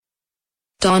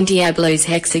Don Diablo's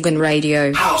Hexagon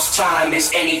Radio. House time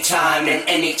is anytime and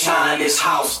anytime is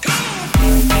house.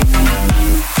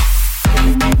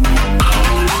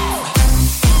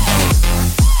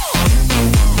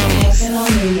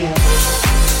 Hexagon Radio.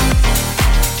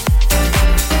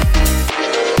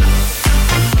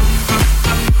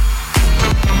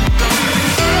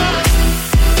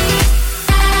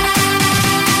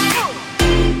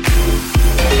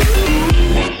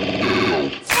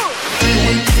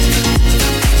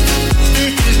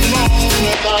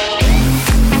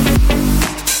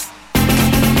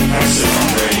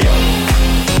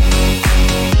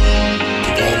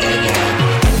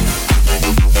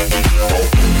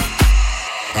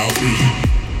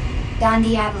 Don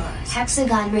Diablo's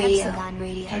Hexagon Radio.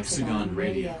 Hexagon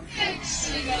Radio.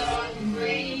 Hexagon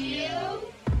Radio.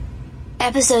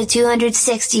 Episode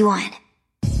 261.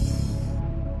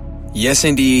 Yes,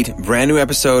 indeed. Brand new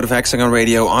episode of Hexagon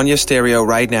Radio on your stereo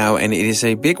right now. And it is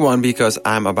a big one because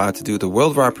I'm about to do the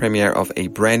worldwide premiere of a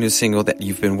brand new single that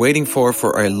you've been waiting for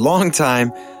a long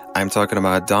time. I'm talking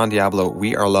about Don Diablo,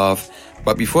 We Are Love.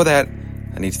 But before that,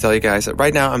 I need to tell you guys that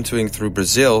right now I'm touring through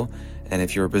Brazil. And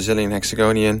if you're a Brazilian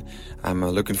Hexagonian, I'm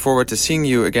looking forward to seeing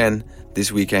you again this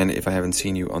weekend if I haven't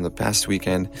seen you on the past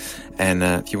weekend. And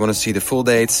if you want to see the full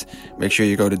dates, make sure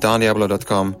you go to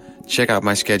dondiablo.com, check out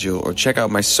my schedule or check out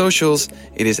my socials.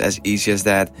 It is as easy as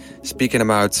that. Speaking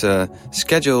about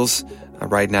schedules,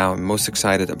 right now I'm most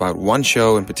excited about one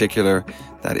show in particular.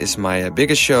 That is my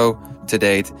biggest show to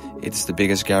date. It's the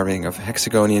biggest gathering of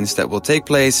Hexagonians that will take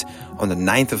place on the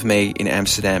 9th of May in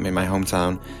Amsterdam, in my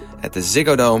hometown. At the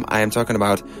Ziggo Dome, I am talking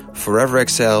about Forever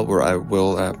Excel, where I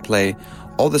will play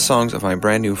all the songs of my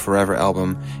brand new Forever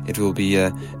album. It will be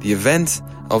the event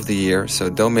of the year,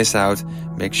 so don't miss out.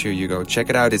 Make sure you go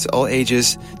check it out. It's all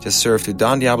ages. Just surf to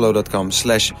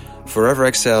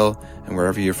dondiablo.com/foreverexcel, and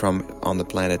wherever you're from on the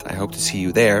planet, I hope to see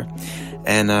you there.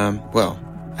 And,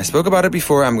 I spoke about it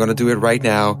before. I'm going to do it right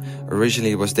now.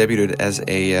 Originally, it was debuted as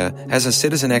a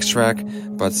Citizen X track,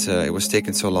 but it was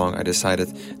taking so long. I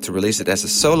decided to release it as a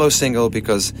solo single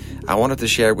because I wanted to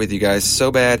share it with you guys so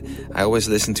bad. I always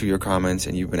listen to your comments,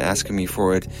 and you've been asking me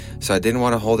for it, so I didn't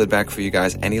want to hold it back for you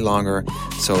guys any longer.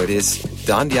 So it is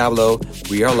Don Diablo,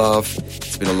 We Are Love.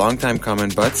 It's been a long time coming,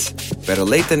 but better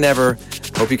late than never.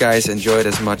 Hope you guys enjoy it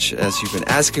as much as you've been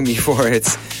asking me for it.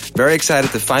 Very excited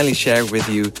to finally share it with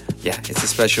you. Yeah, it's a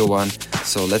special one.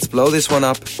 So let's blow this one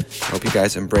up. Hope you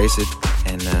guys embrace it.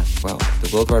 And, the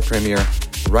worldwide premiere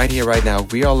right here, right now.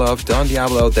 We Are Love, Don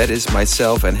Diablo. That is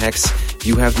myself and Hex.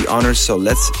 You have the honors, so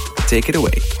let's take it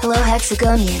away. Hello,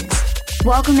 Hexagonians.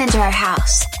 Welcome into our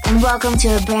house, and welcome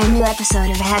to a brand new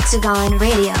episode of Hexagon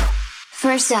Radio.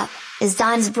 First up is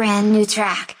Don's brand new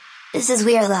track. This is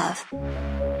We Are Love.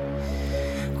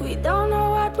 We don't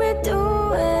know what we're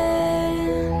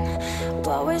doing,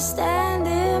 but we're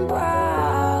standing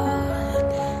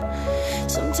proud.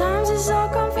 Sometimes it's so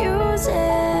confusing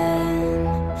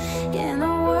in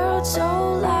a world so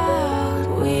loud.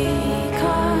 We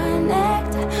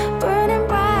connect, burning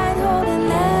bright,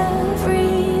 holding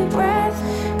every breath.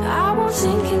 I won't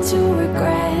sink into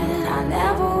regret. I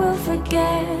never will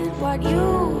forget what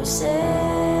you said.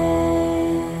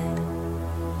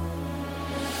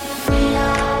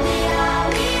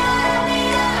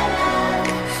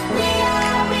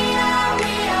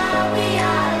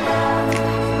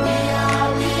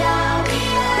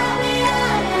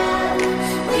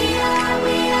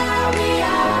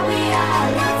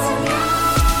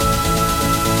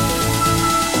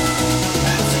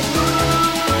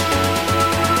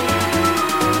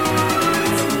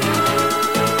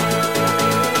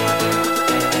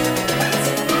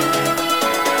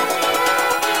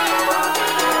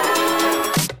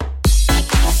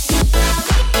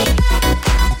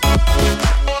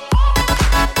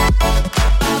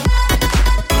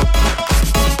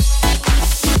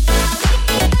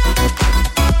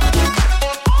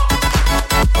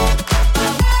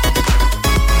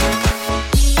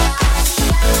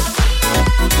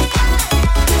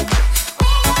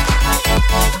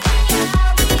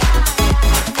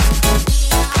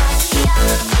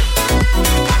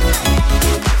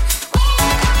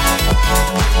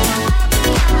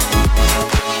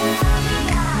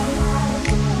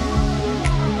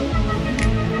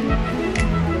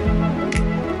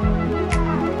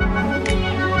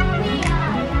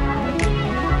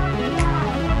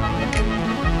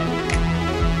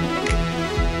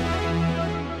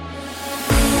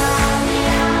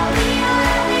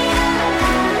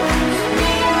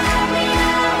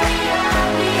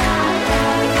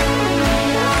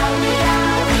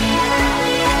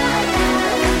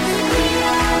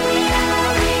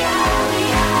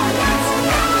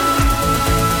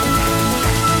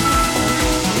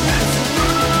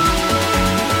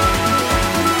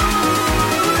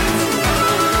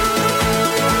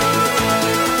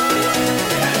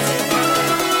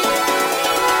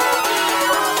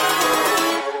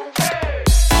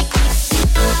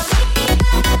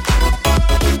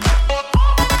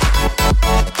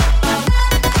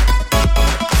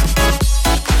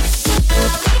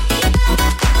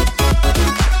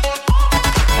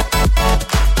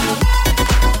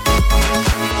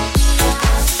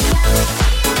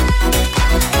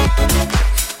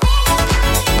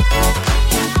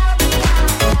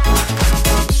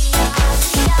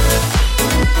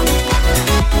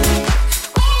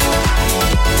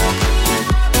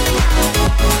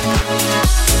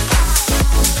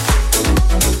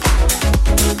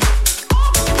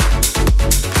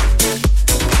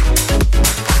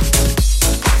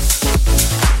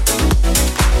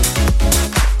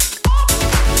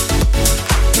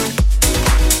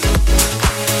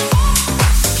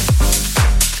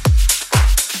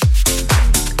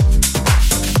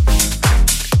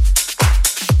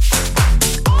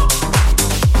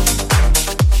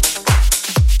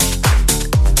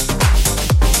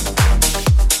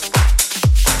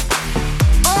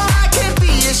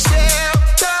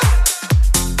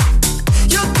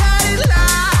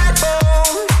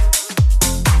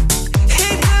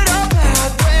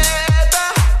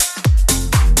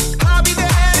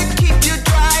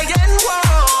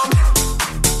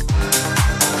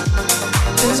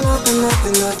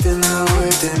 nothing I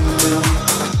wouldn't do.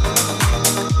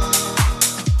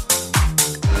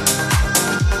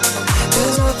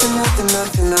 There's nothing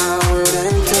I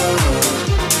wouldn't do.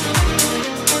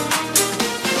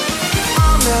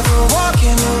 I'm never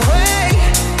walking away,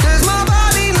 'cause my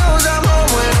body knows I'm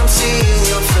home when I'm seeing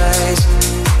your face.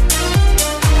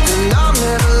 And I'm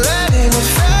never letting it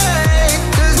fade,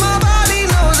 'cause my body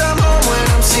knows I'm home when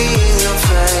I'm seeing your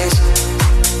face.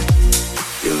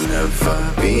 You'll never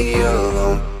be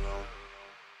alone.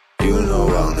 You know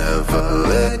I'll never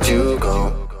let you go.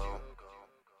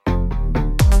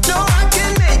 No, I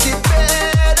can make it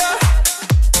better.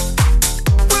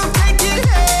 We'll take it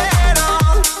head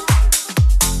on.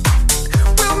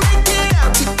 We'll make it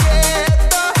out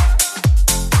together.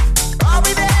 I'll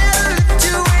be there to lift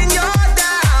you when you're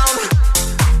down.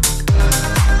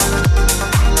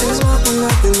 There's nothing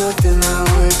I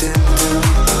wouldn't do.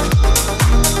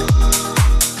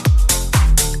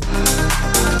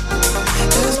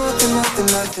 There's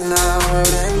nothing I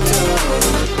wouldn't do.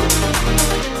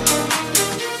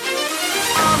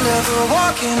 I'm never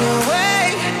walking away,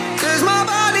 'cause my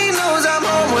body knows I'm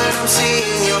home when I'm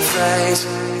seeing your face.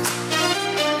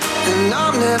 And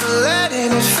I'm never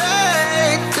letting it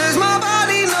fade, 'cause my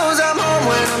body knows I'm home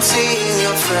when I'm seeing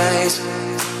your face.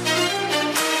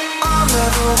 I'm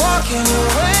never walking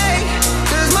away,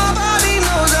 'cause my body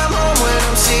knows I'm home when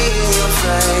I'm seeing your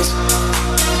face.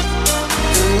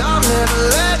 And I'm never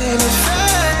letting it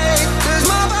fade, 'cause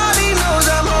my body knows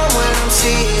I'm home when I'm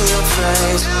seeing your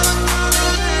face.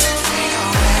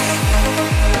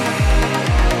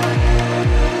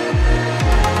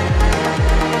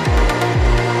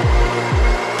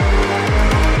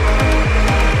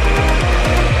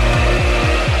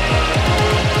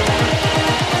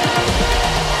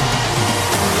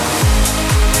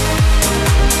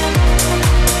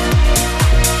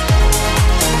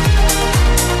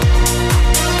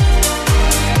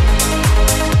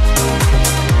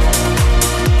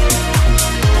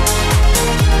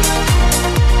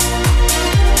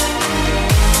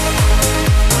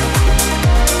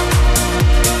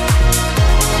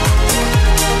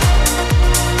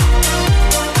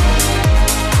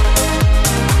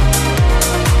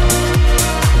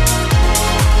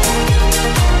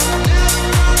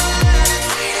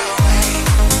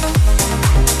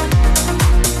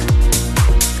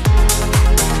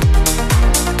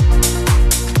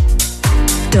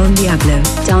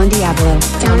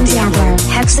 Don Diablo,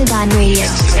 Hexagon Radio.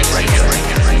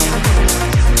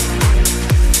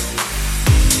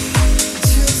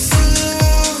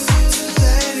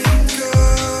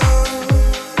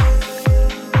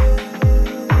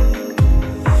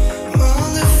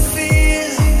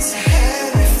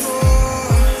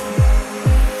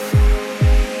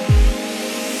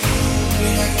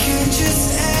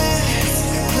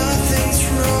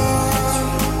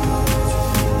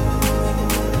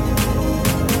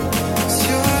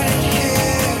 You're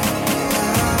here,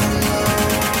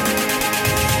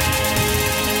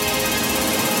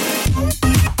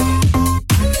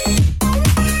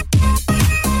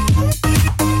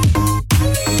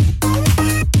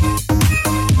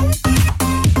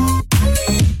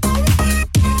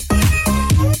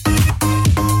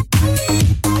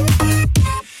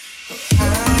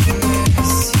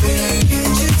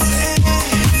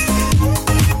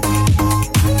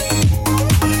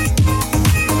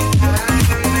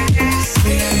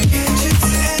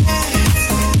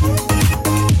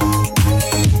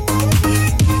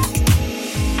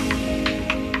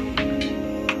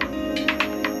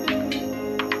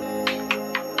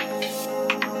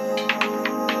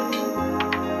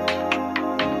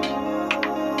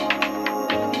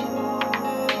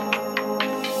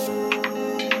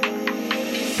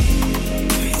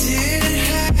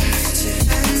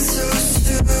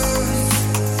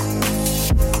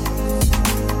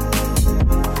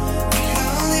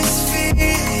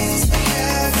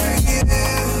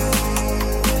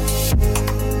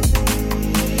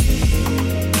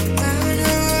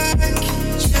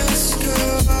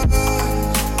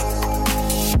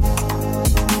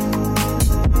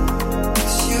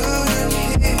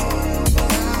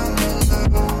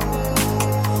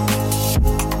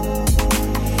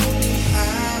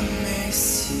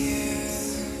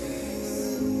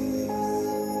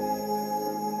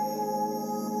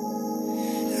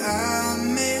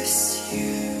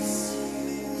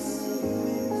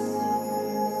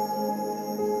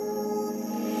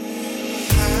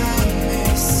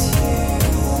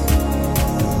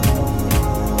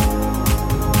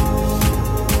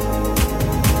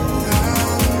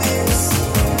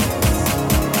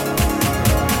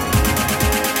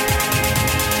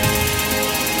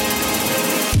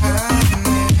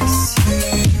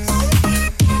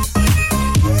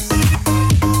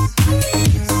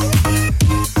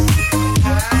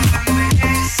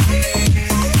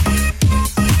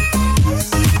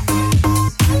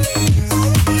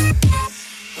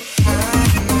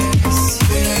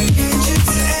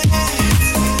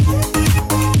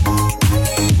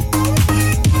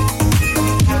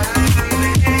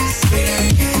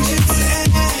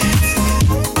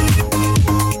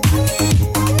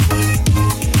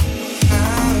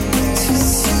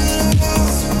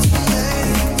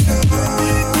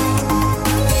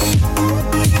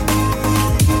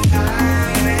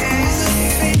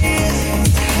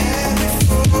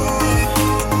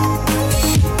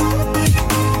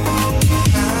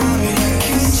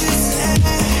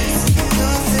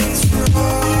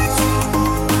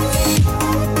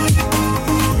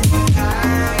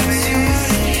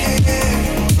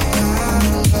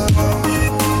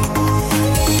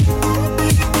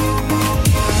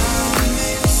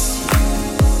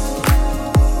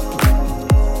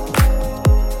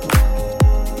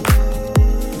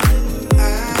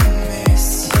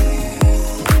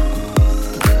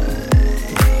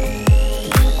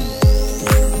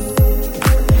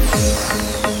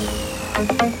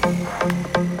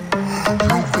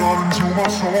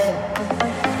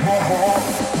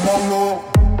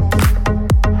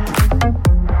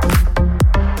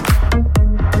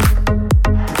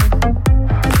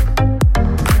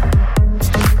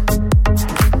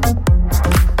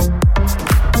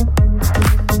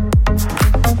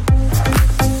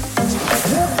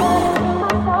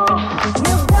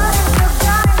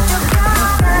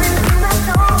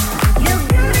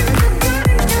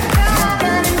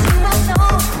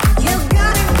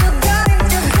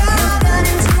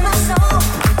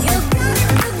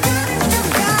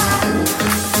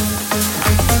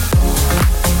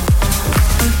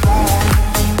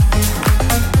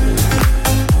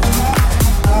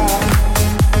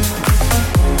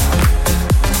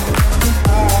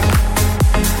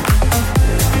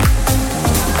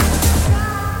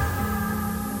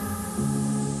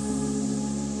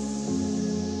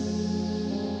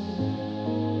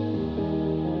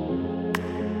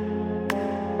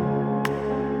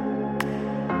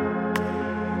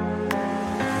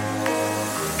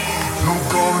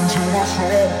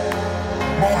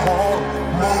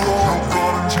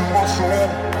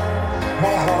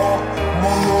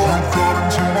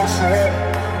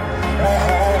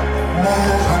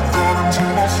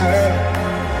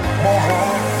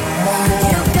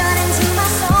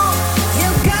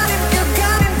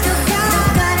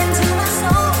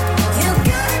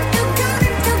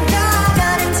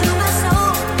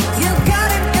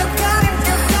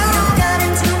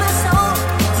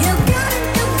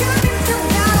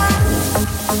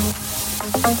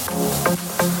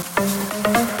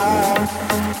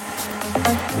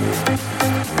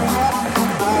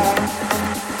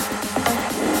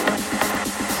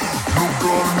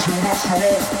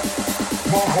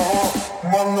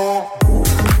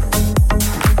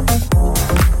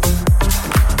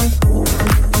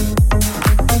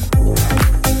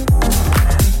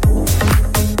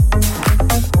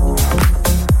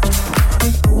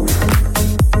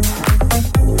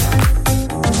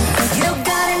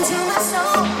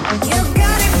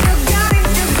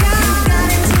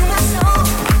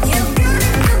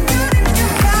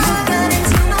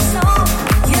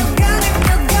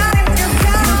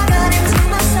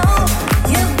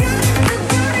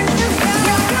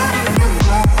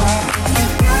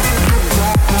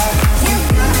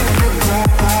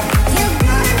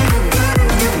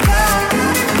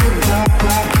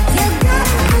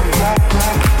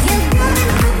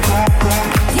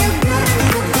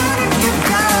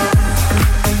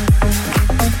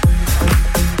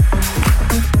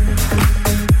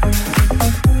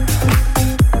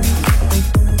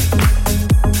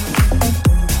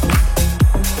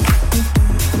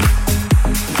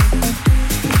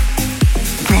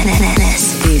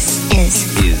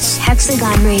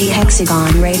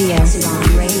 Hexagon Radio.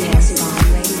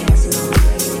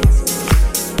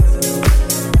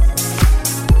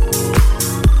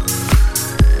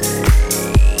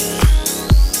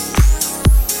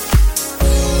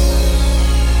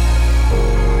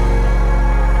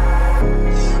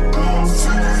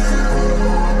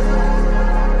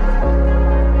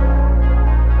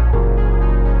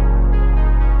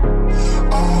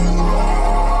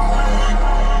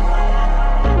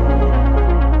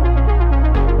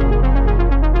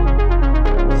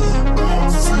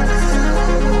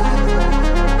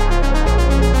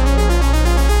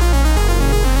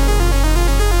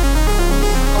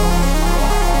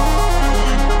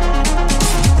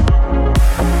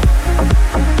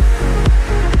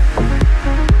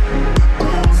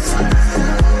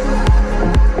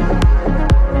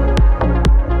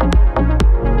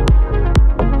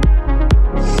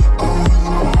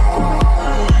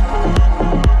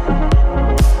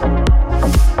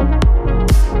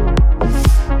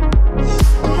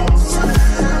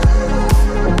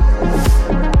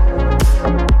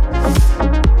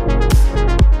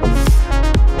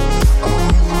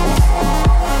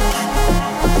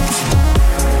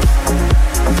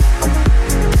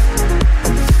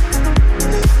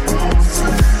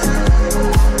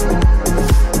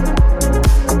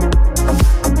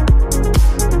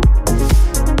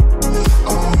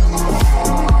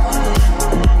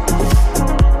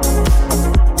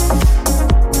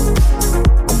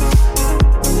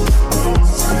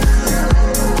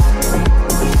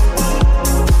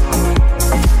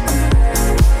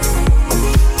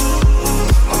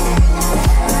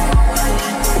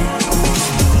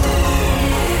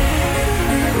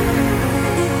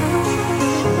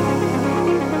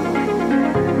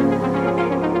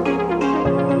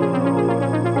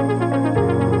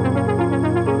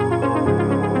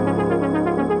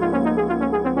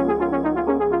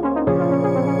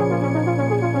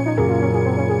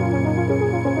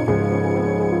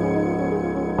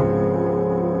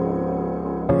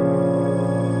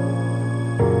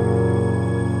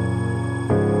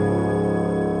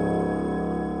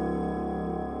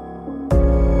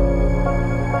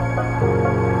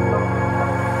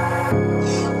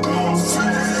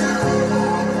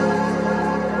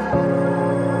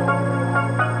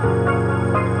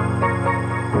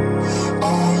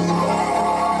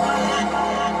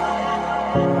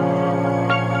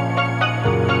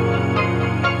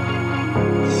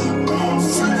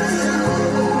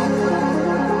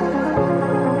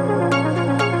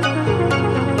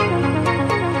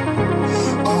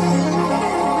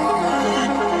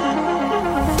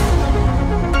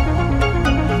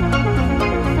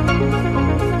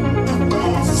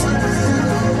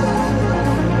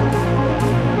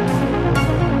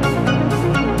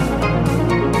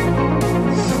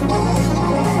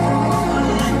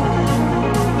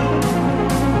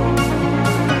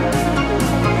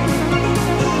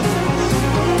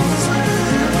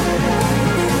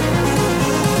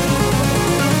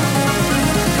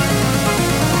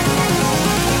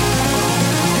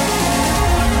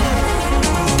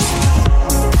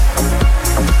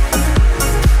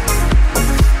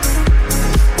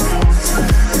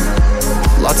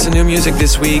 new music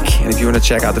this week. And if you want to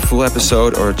check out the full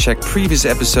episode or check previous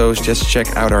episodes, just check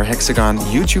out our Hexagon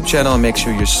YouTube channel and make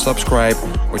sure you subscribe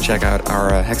or check out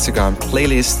our Hexagon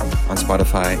playlist on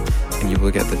Spotify. And you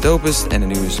will get the dopest and the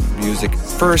newest music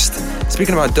first.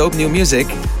 Speaking about dope new music,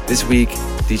 this week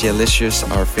DJ Licious,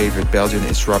 our favorite Belgian,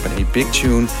 is dropping a big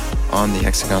tune on the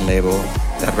Hexagon label.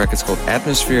 That record's called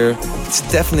Atmosphere. It's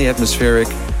definitely atmospheric.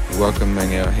 Welcoming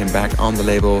him back on the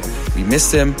label. We missed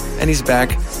him and he's back.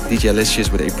 DJ Licious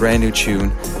with a brand new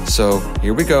tune. So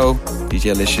here we go.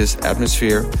 DJ Licious,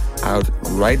 Atmosphere, out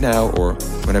right now or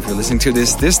whenever you're listening to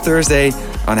this Thursday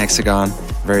on Hexagon.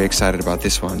 Very excited about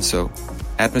this one. So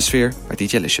Atmosphere by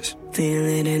DJ Licious. Feel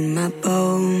it in my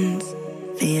bones,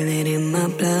 feel it in my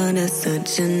blood. It's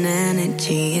such an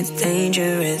energy, it's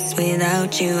dangerous.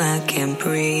 Without you I can't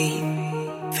breathe.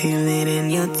 Feel it in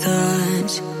your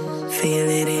touch, feel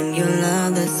it in your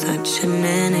love. There's such an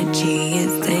energy,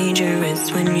 it's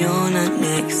dangerous when you're not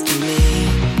next to me.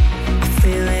 I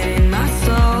feel it in my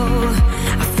soul,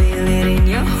 I feel it in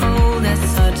your hold. There's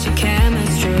such a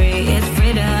chemistry, it's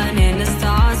written in the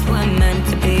stars we're meant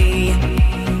to be.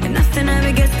 And nothing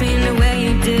ever gets me in the way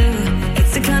you do.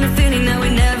 It's the kind of feeling that we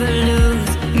never lose.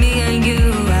 Me and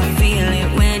you, I feel it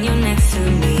when you're next to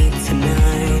me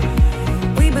tonight.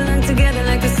 We belong together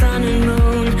like the sun and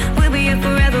moon. We'll be here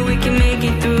forever, we can make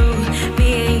it through.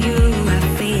 Me and you, I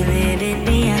feel it in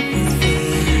the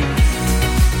atmosphere.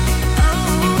 Oh,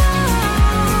 oh,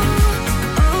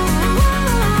 oh,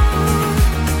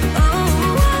 oh,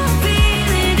 oh, I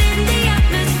feel it in the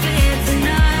atmosphere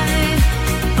tonight.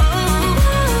 Oh,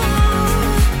 oh,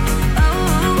 oh,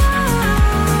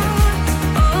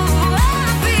 oh, oh,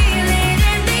 I feel it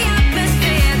in the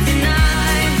atmosphere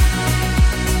tonight.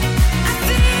 I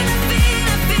feel it. I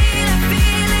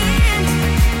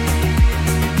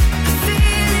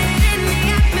feel it in the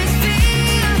atmosphere.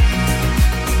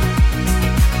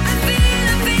 I feel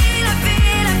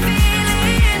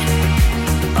it.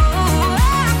 Oh,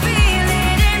 I feel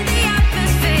it in the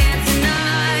atmosphere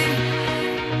tonight.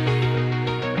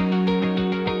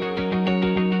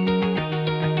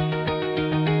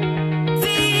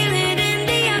 Feel it in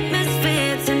the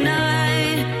atmosphere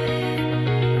tonight.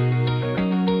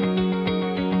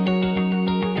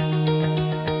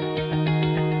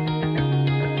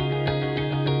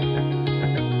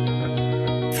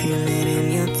 Feel it in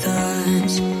your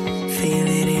touch, feel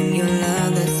it in your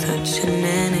love. There's such an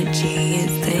energy,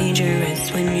 it's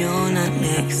dangerous when you're not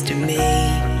next to me.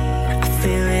 I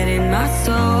feel it in my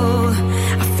soul,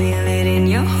 I feel it in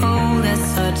your hold. There's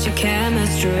such a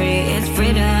chemistry, it's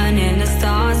written in the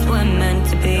stars we're meant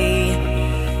to be.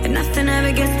 And nothing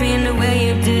ever gets me in the way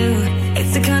you do.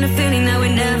 It's the kind of feeling that we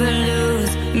never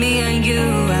lose. Me and you,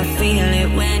 I feel it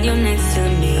when you're next to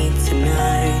me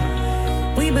tonight.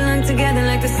 We belong together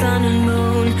like the sun and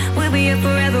moon. We'll be here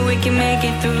forever, we can make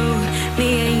it through. Me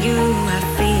and you, I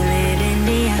feel it in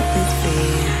the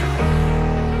atmosphere.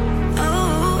 Oh,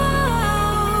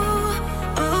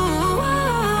 oh, oh,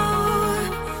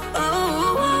 oh,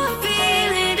 oh, I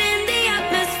feel it in the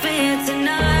atmosphere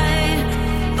tonight.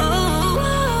 Oh,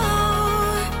 oh,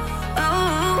 oh,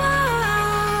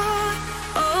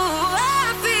 oh,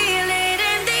 I feel it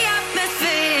in the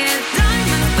atmosphere.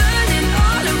 Diamonds burning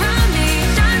all around me,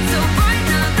 shine so bright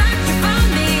now that you found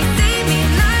me. See me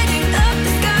lighting up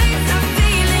the skies. I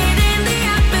feel it in the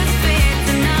atmosphere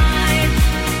tonight.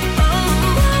 Oh,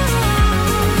 oh,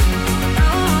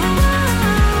 oh,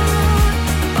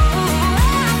 oh,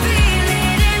 I feel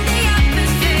it in the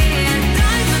atmosphere.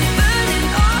 Diamonds burning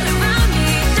all around me,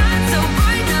 shine so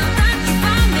bright now that you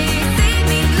found me. See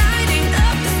me lighting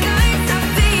up the skies. I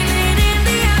feel it in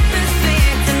the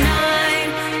atmosphere tonight.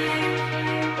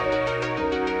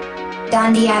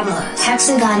 Don Diablo,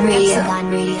 Hexagon Radio.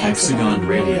 Hexagon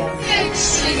Radio.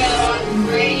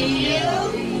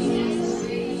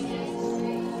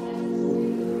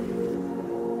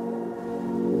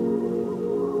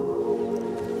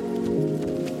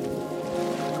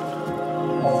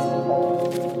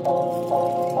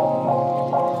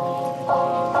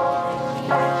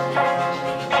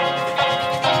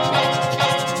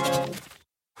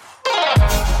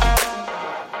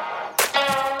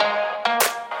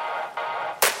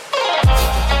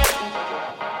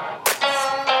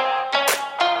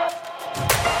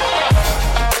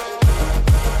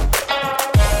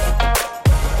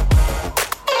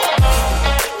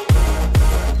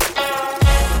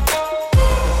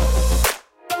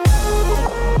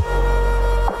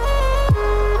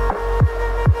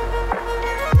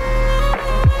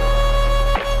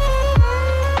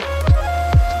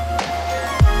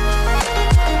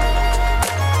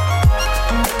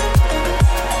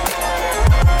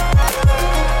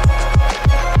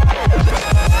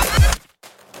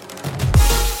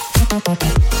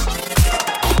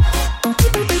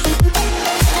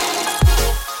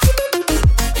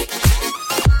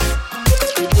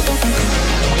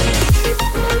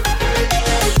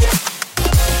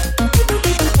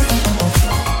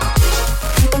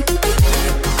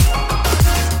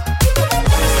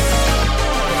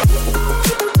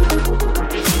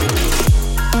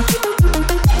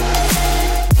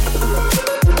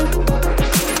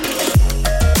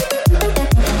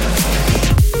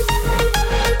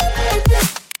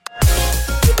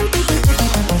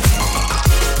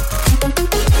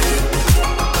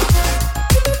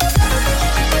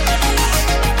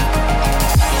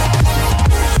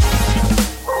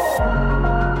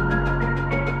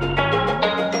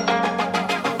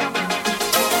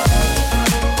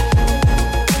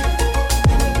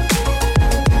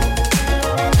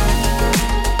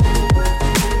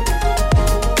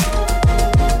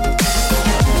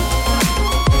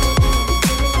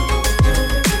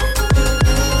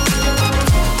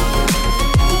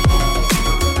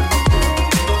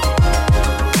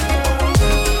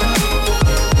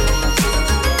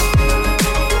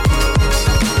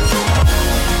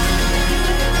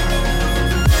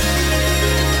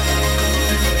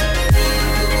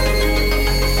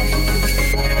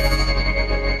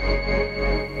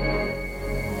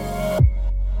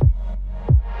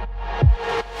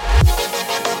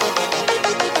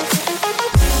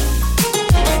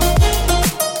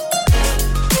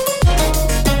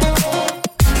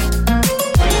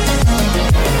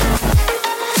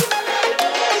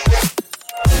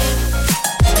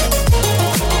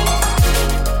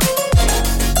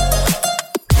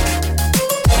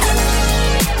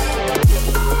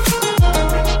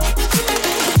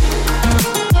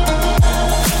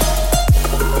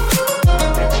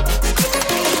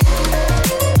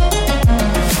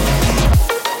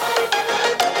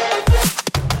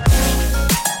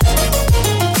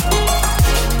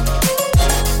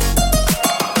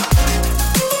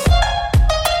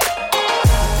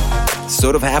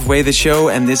 sort of halfway the show,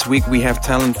 and this week we have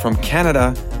talent from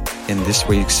Canada in this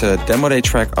week's Demo Day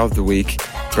track of the week.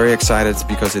 Very excited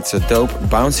because it's a dope,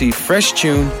 bouncy, fresh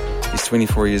tune. He's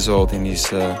 24 years old and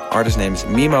his artist name is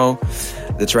Mimo.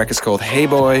 The track is called Hey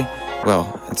Boy.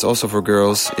 Well, it's also for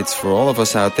girls. It's for all of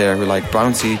us out there who like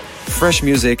bouncy, fresh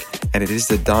music, and it is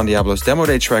the Don Diablo's Demo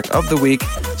Day track of the week.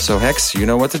 So Hex, you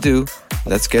know what to do.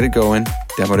 Let's get it going.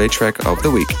 Demo Day track of the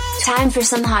week. Time for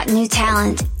some hot new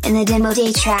talent in the Demo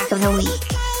Day track of the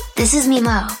week. This is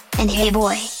Mimo and Hey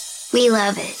Boy. We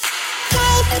love it.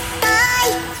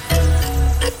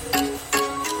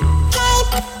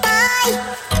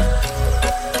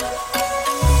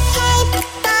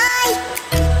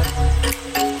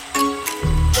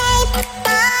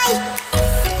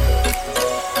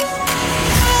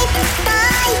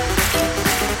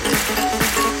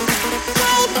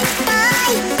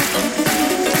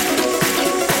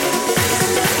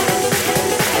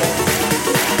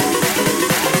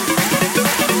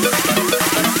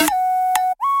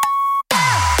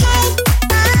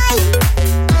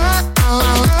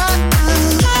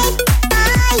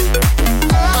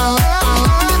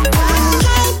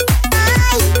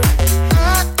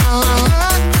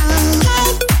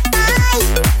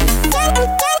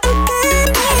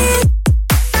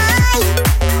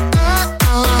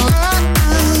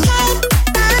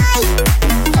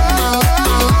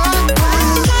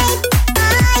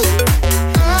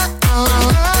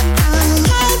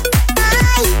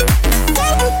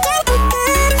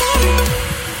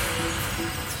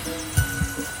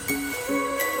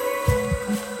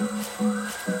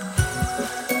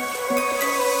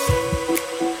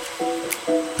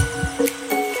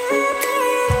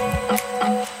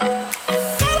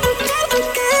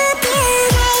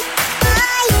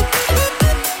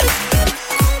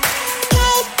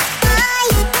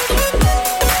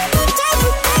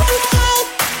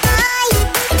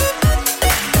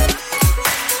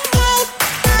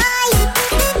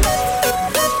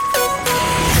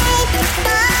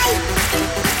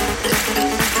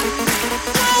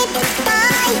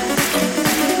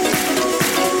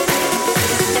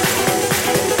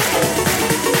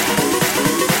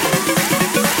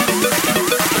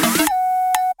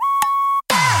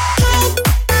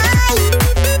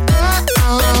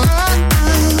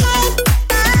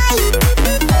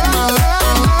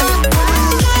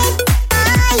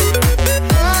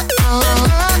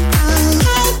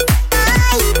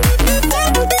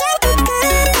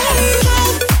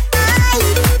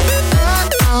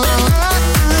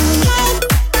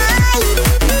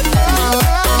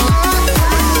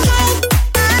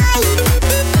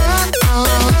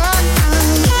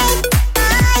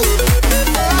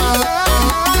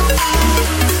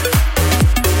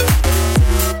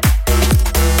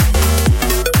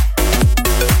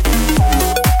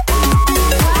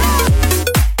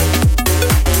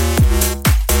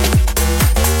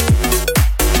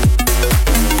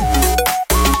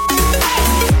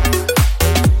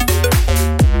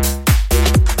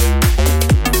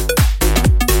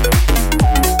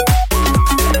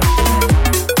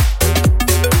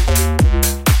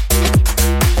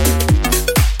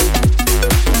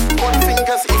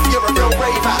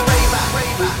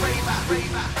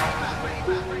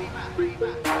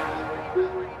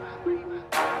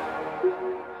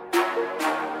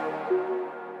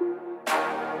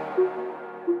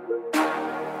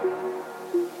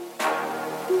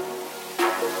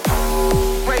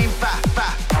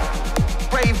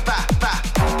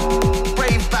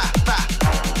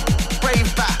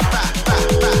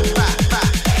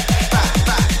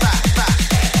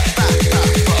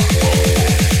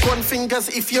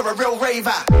 If you're a real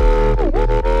raver.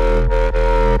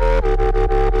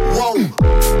 Whoa.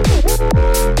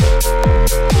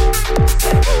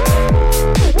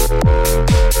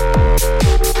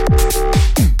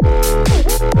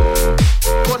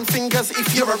 One fingers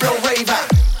if you're a real raver.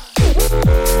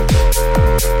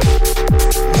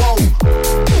 Whoa.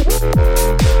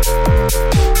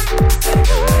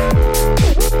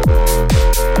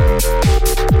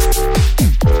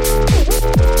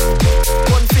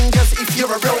 One fingers if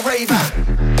you're a real raver.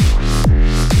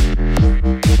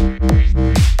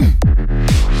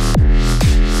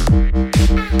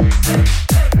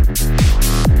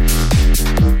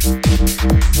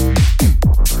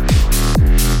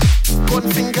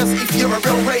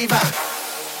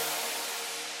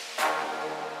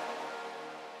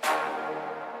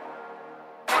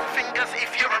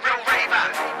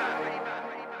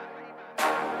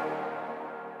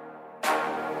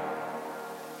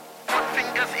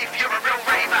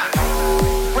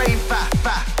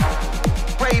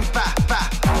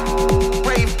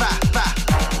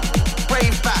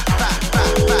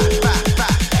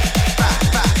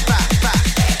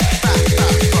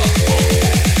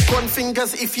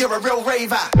 fingers if you're a real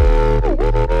raver.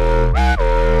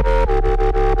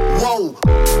 Whoa.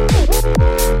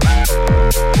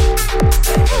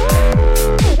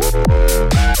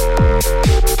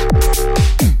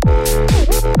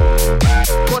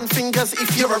 One fingers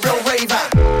if you're a real raver.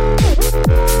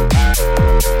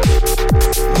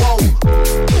 Whoa.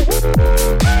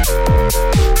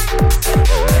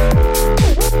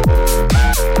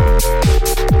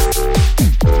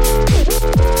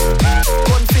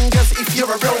 One fingers if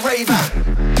you're a real raver.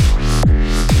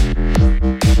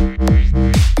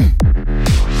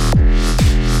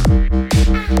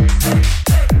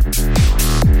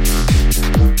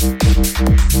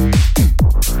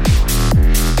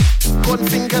 One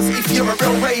fingers if you're a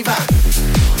real raver.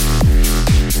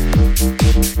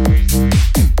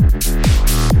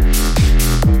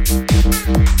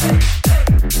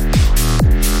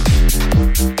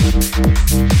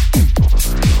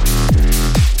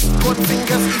 One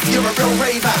fingers if you're a real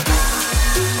raver.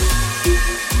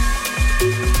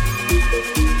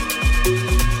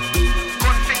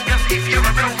 One fingers if you're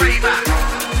a real raver.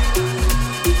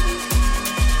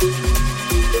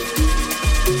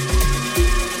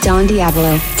 Don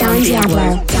Diablo, Don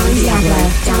Diablo, Don Diablo,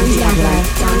 Don Diablo, Don Diablo,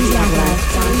 Don Diablo,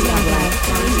 Don Diablo,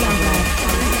 Don Diablo.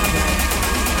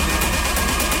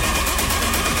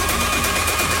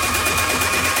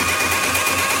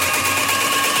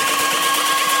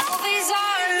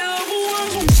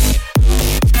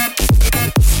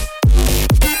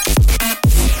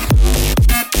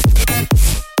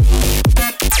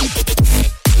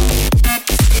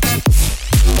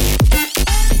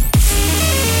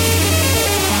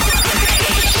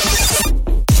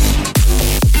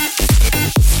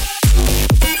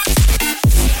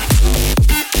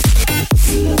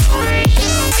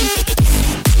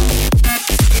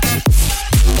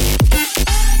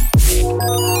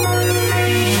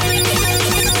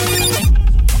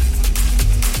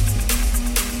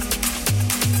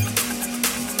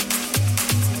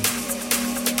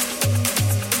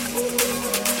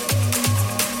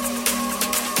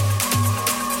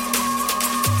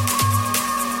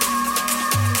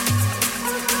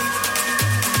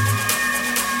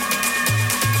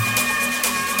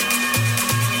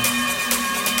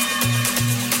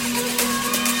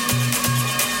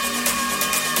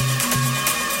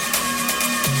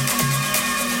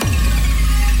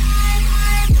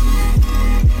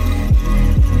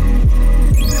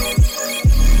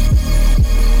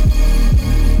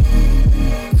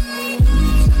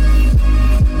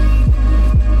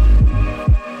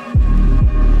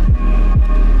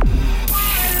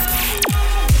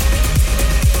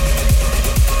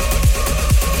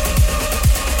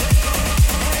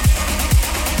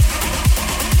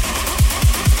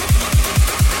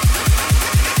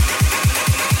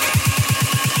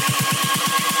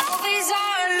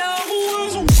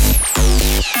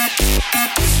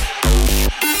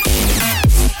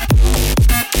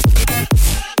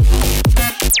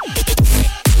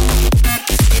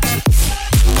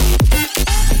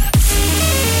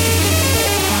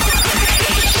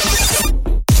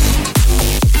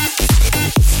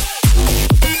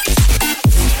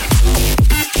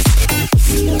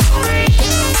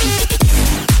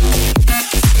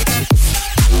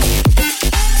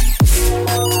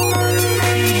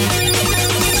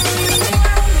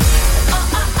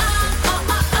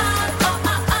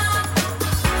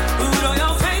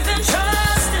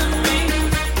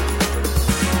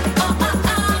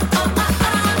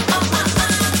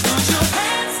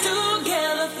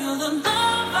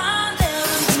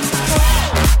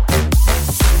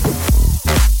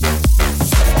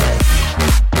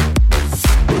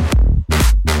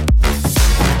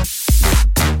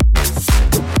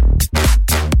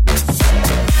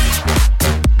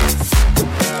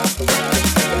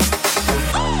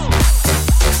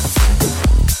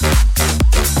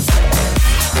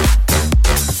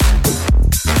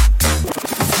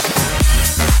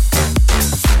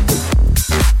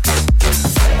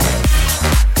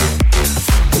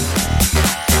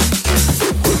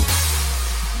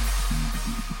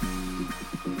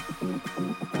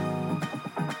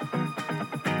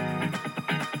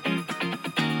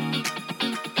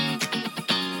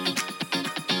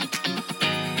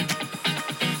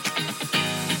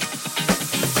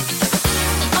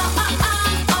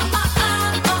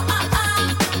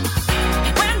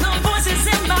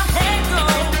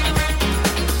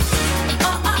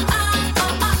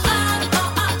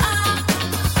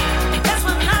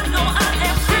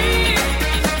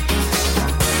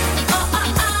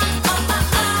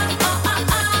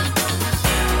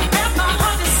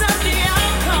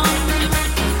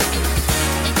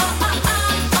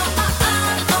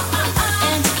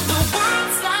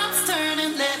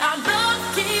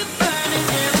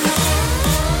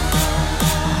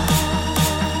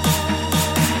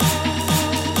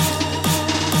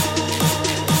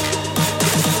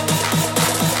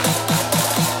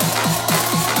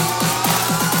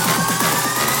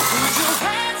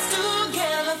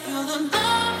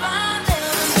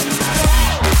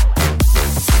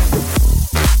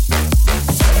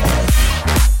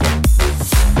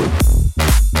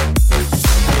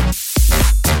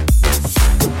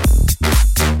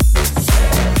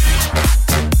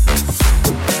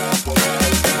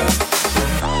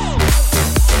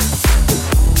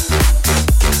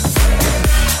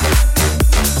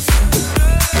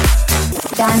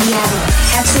 on Diablo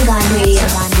Hexagon Radio.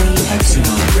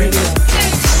 Hexagon Radio.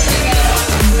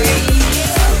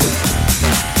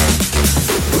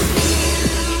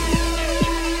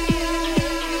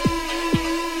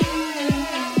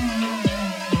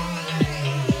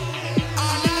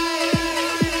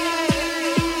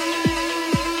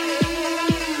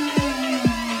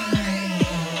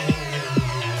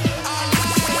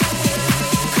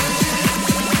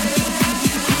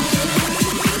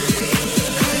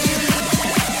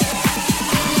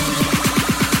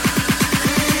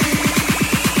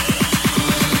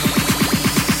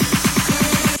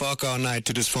 All night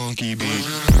to this funky beat.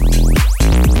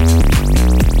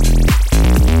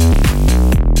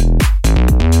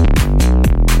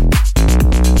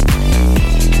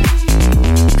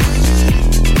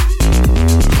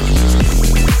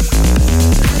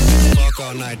 Fuck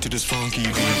all night to this funky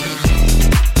beat.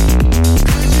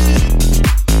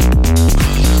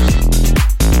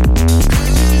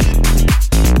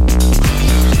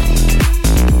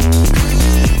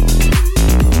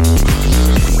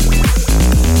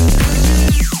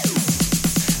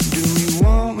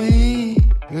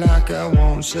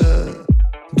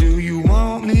 Do you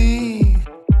want me?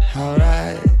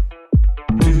 Alright.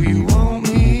 Do you want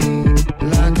me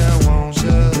like I want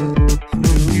you?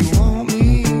 Do you want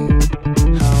me?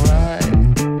 Alright.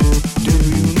 Do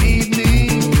you need me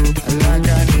like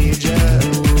I need you?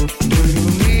 Do you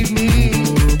need me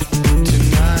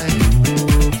tonight?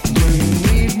 Do you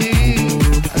need me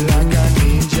like I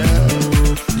need you?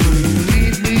 Do you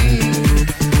need me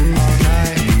all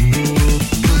night?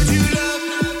 Could you love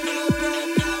me?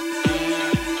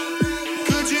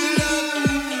 Could you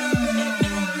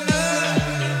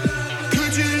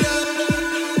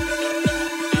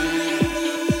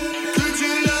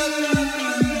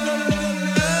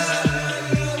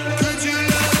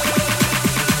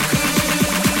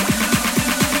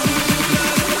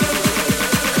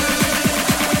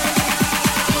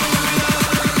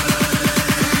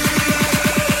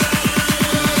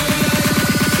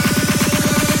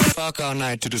Fuck all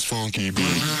night to this funky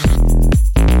beat.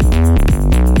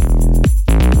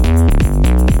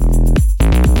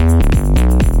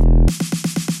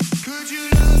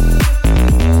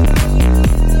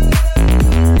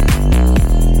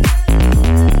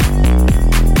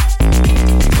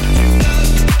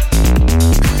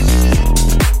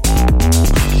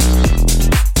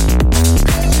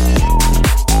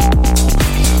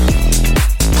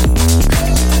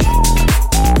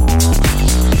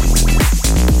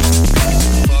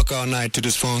 To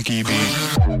this funky beat.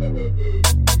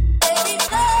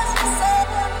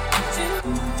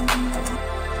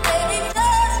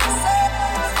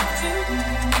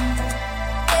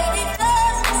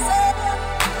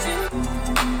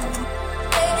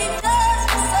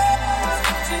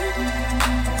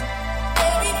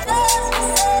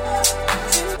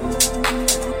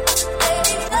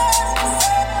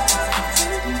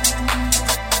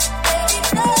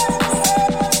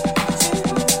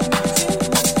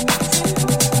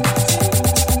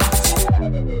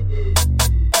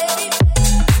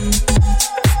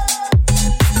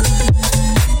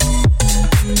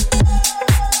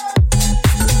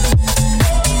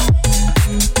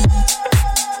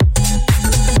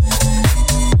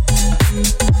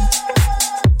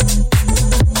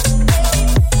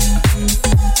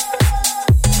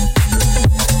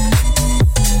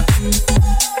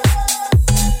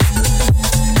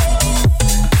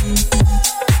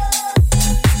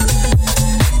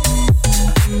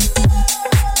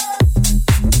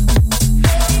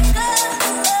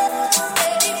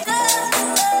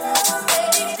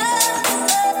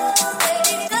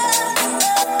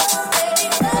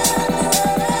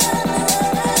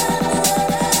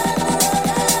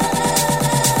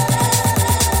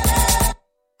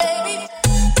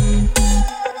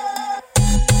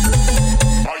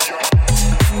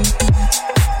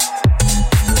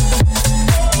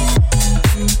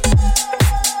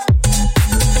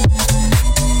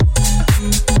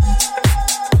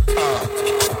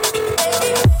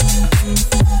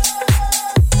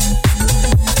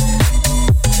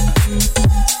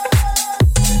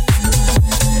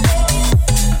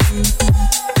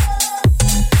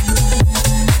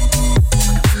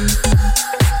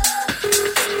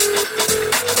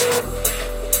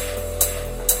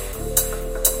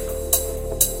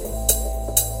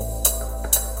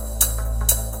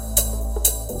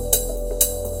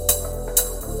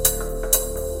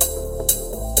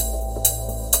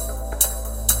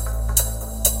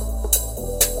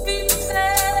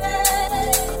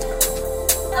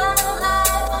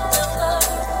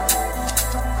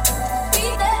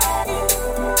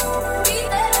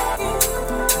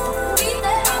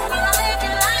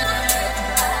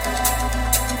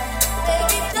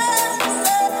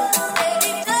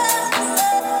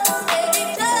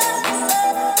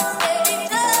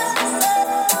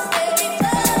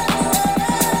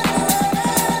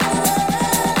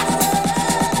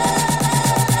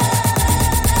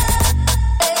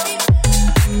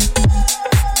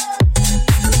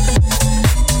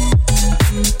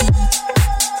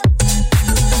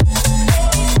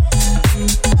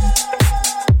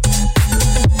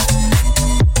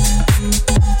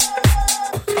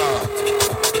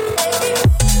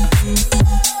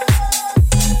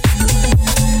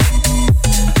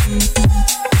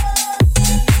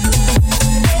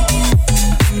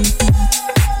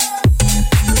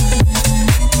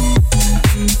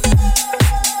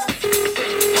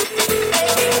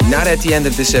 at the end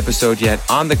of this episode yet.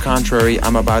 On the contrary,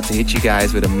 I'm about to hit you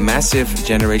guys with a massive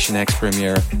Generation X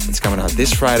premiere. It's coming out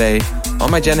this Friday on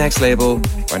my Gen X label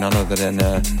by none other than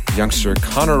youngster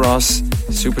Connor Ross,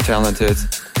 super talented.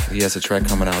 He has a track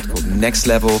coming out called Next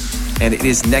Level, and it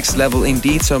is next level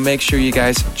indeed, so make sure you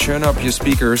guys turn up your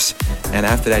speakers, and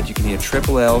after that you can hear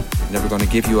Triple L, Never Gonna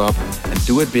Give You Up, and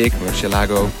Do It Big,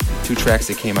 Murcielago, 2 tracks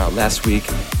that came out last week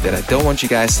that I don't want you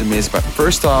guys to miss. But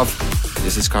first off,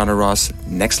 this is Connor Ross,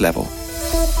 Next Level.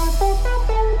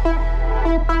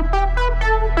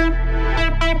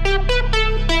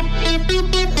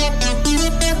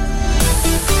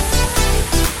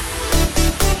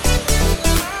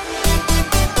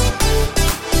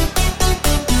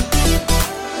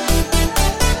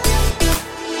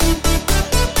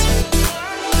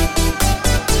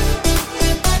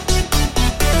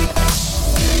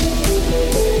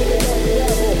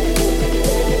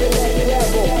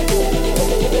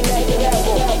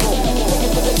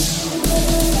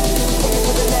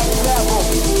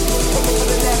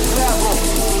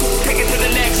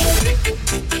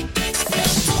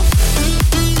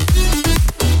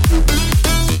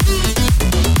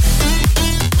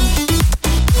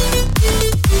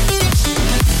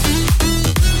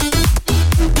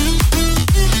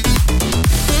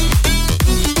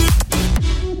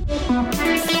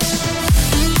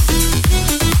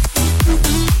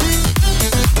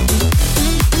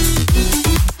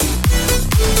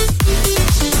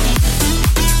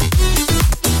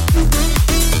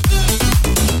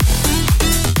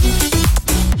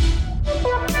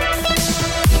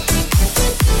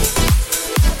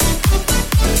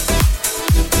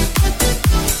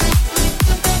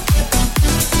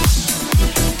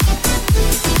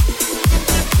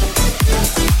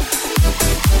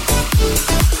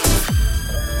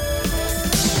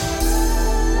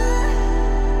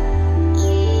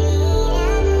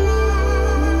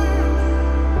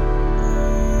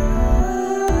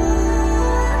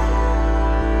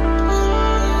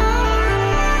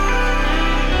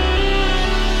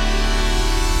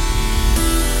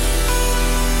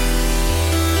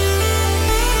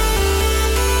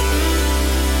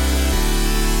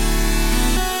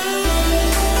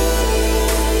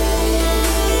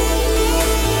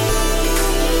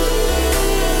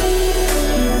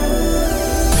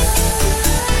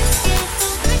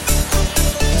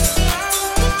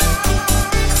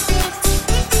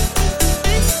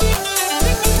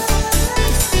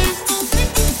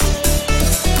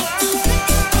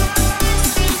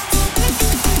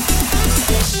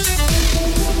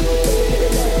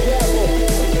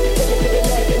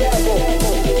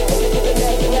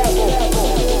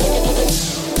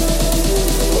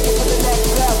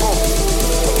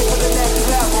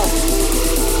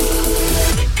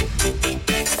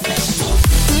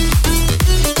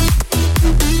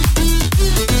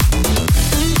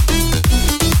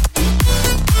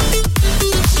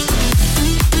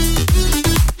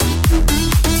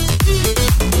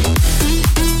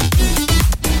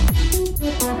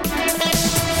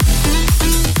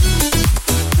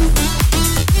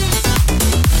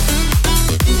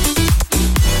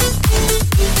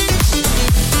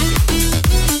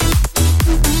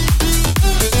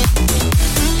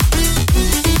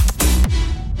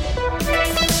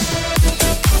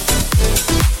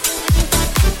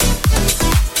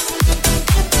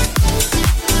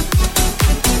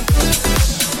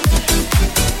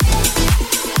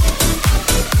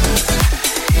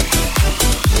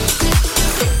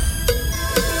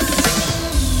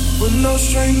 no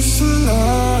strangers to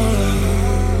love.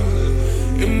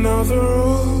 You know the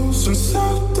rules and so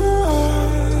do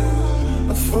I.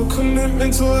 A full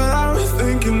commitment to what I was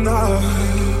thinking of.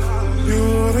 You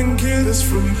wouldn't get this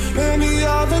from any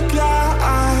other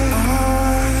guy.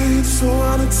 So I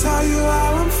wanna tell you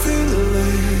how I'm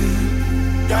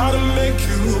feeling. Gotta make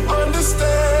you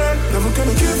understand. Never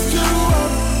gonna give you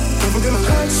up. Never gonna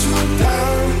let you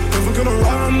down. Never gonna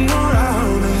run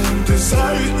around and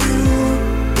desert you.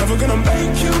 Never gonna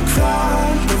make you cry.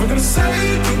 Never gonna say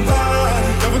goodbye.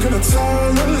 Never gonna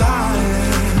tell a lie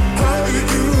and hurt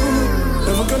you.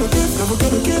 Never gonna give, never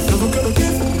gonna give, never gonna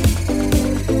give.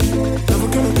 Never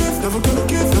gonna give, never gonna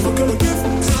give, never gonna give.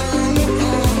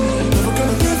 Never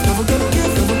gonna give, never gonna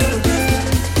give, never gonna give.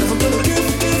 Never gonna give,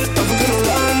 never gonna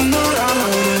run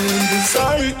around and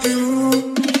desert you.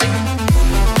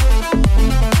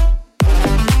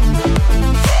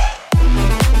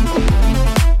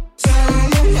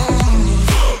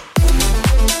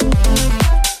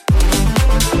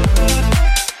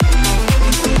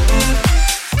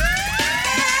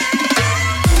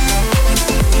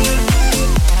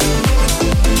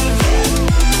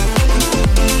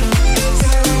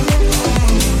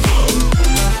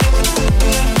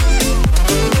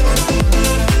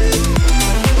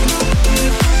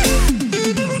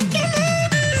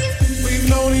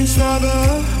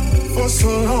 for so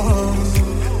long.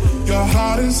 Your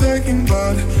heart is aching,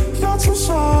 but you're too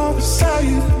sure to say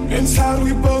it. Inside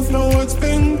we both know what's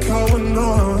been going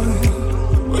on.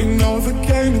 We know the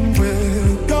game and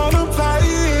we're gonna play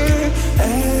it.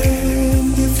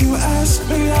 And if you ask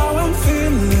me how I'm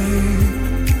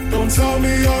feeling, don't tell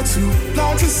me you're too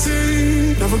blind to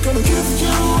see. Never gonna give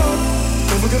you up,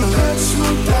 never gonna let you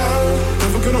down,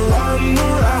 never gonna run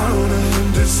around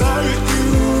and desert you,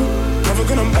 never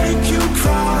gonna make you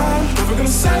cry, never gonna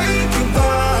say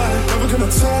goodbye, never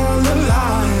gonna tell a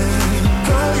lie and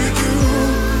hurt you.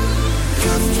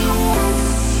 Give you up,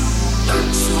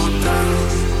 let you down,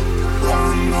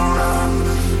 run around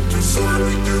and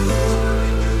desert you,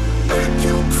 make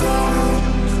you cry,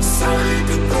 say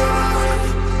goodbye,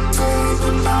 tell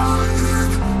the lie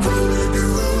and hurt you.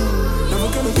 Never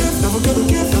gonna give, never gonna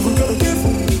give, never gonna give.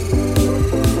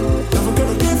 Never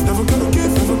gonna give, never gonna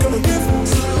give, never gonna give.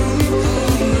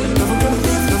 Never gonna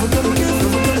give, never gonna give,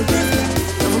 never gonna give.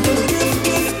 Never gonna give,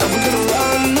 never gonna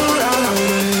run around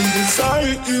and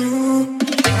desire you.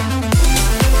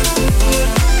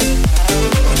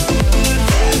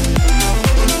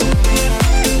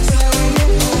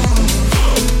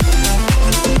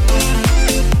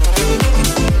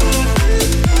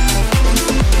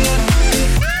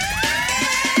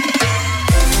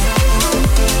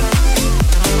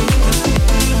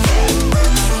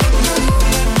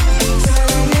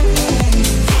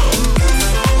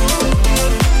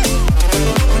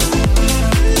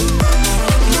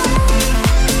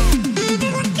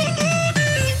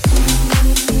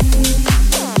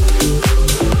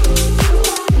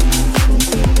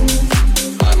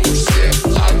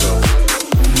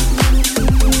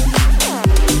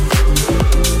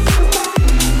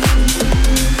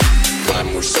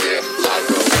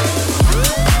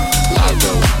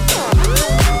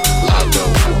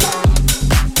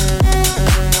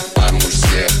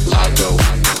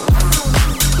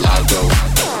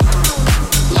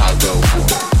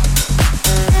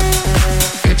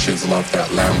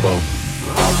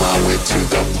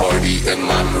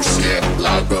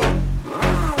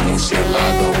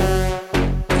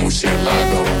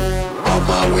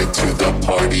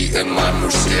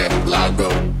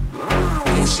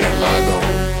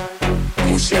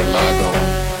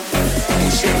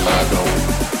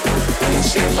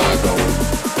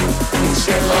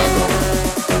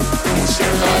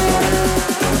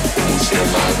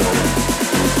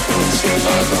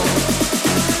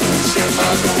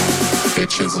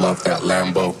 Bitches love that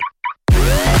Lambo.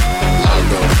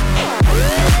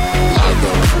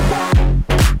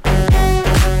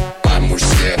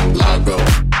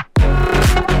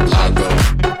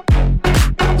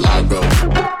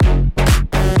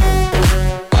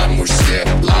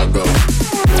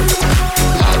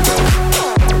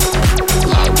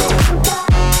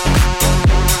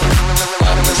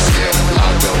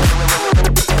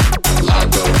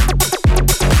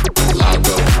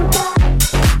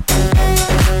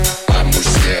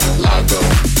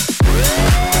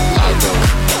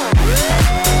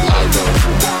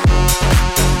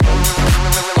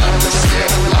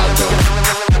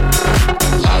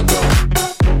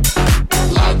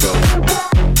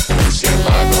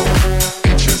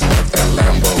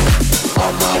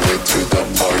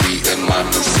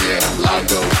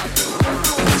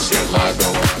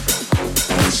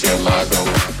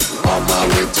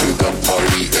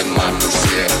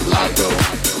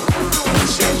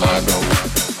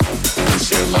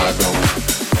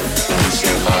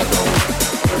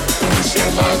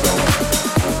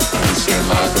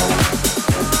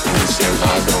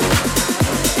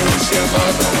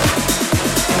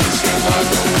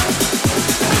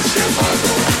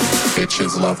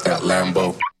 Bitches love that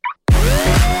Lambo.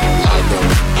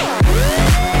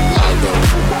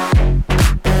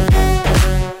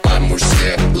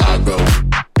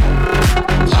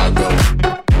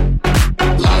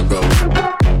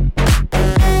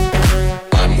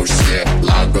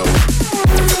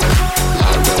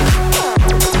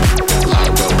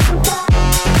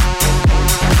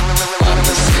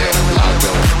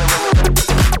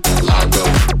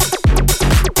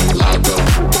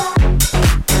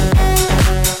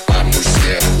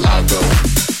 Yeah.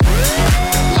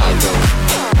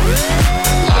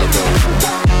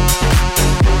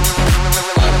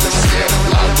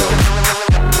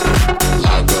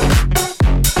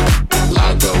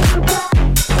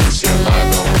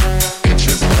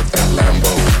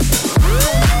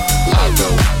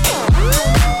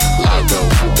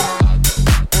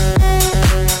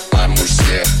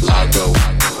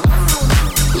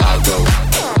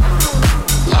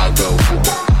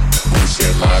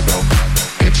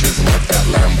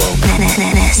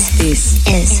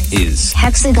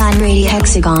 Hexagon Radio.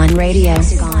 Hexagon Radio.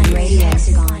 Hexagon Radio.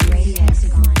 Hexagon Radio.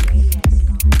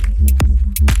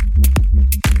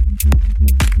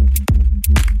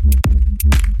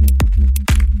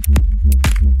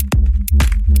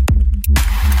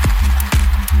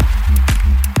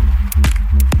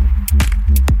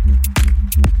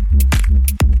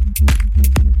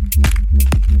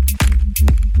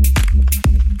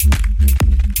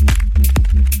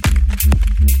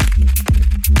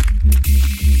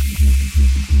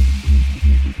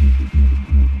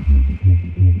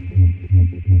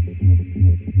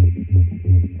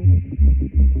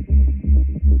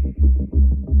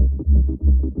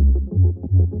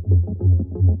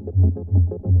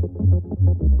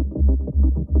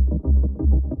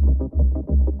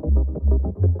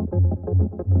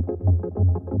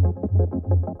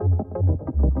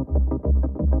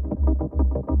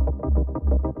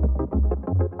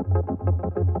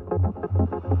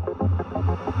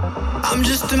 I'm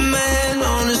just a man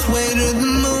on his way to the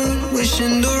moon,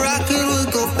 wishing the rocket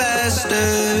would go faster.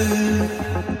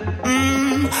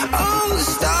 All the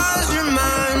stars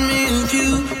remind me of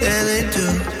you, yeah they do.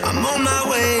 I'm on my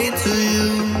way to you.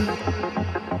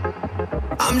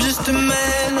 I'm just a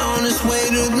man on his way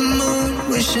to the moon,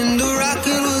 wishing the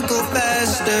rocket would go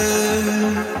faster.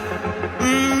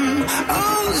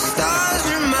 All the stars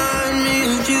remind me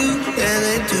of you, yeah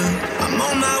they do. I'm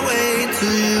on my way to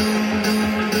you.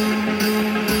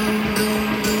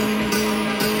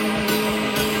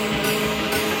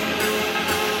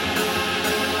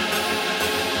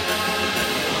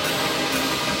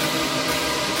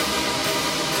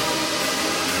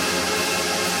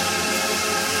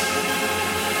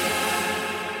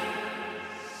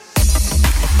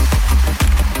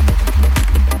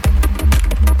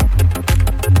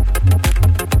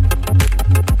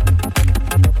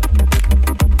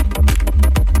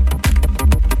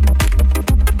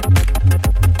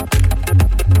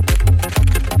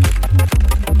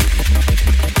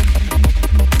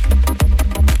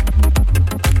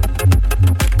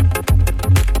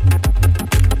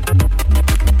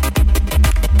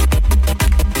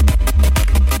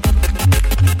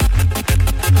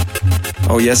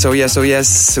 Oh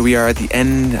yes, we are at the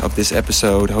end of this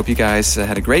episode. Hope you guys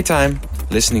had a great time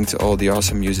listening to all the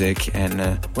awesome music.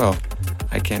 And, well,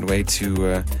 I can't wait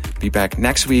to be back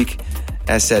next week.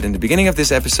 As said in the beginning of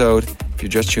this episode, if you're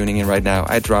just tuning in right now,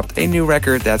 I dropped a new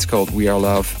record that's called We Are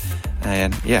Love.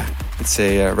 And, yeah, it's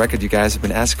a record you guys have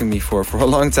been asking me for a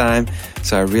long time.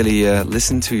 So I really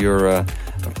listened to your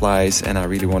replies, and I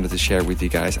really wanted to share with you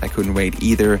guys. I couldn't wait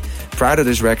either. Proud of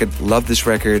this record, love this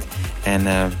record, and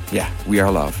yeah, We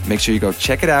Are Love. Make sure you go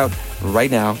check it out right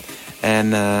now.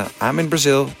 And I'm in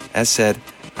Brazil, as said.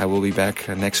 I will be back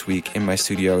next week in my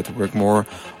studio to work more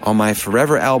on my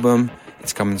Forever album.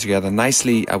 It's coming together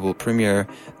nicely. I will premiere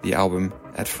the album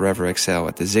at Forever Excel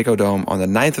at the Ziggo Dome on the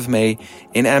 9th of May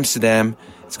in Amsterdam.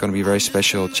 It's going to be very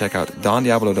special. Check out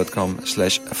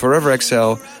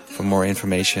dondiablo.com/foreverexcel for more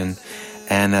information.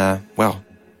 And, well,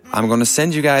 I'm going to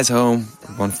send you guys home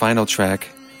with one final track.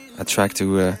 A track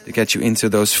to get you into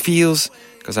those feels,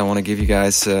 because I want to give you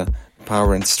guys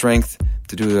power and strength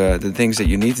to do the things that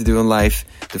you need to do in life,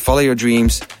 to follow your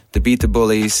dreams, to beat the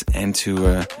bullies, and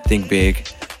to think big.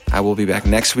 I will be back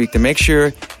next week to make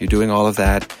sure you're doing all of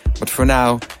that. But for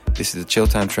now, this is the Chill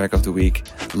Time track of the week.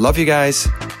 Love you guys.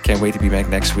 Can't wait to be back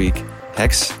next week.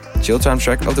 Hex, Chill Time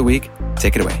track of the week.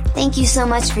 Take it away. Thank you so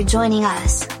much for joining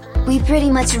us. We pretty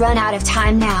much run out of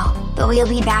time now, but we'll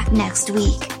be back next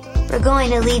week. We're going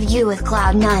to leave you with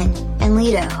Cloud9 and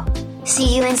Lido.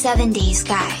 See you in 7 days,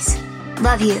 guys.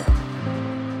 Love you.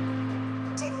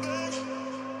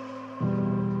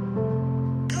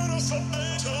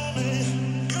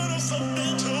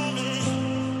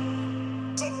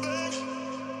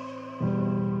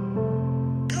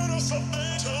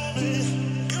 Something to me.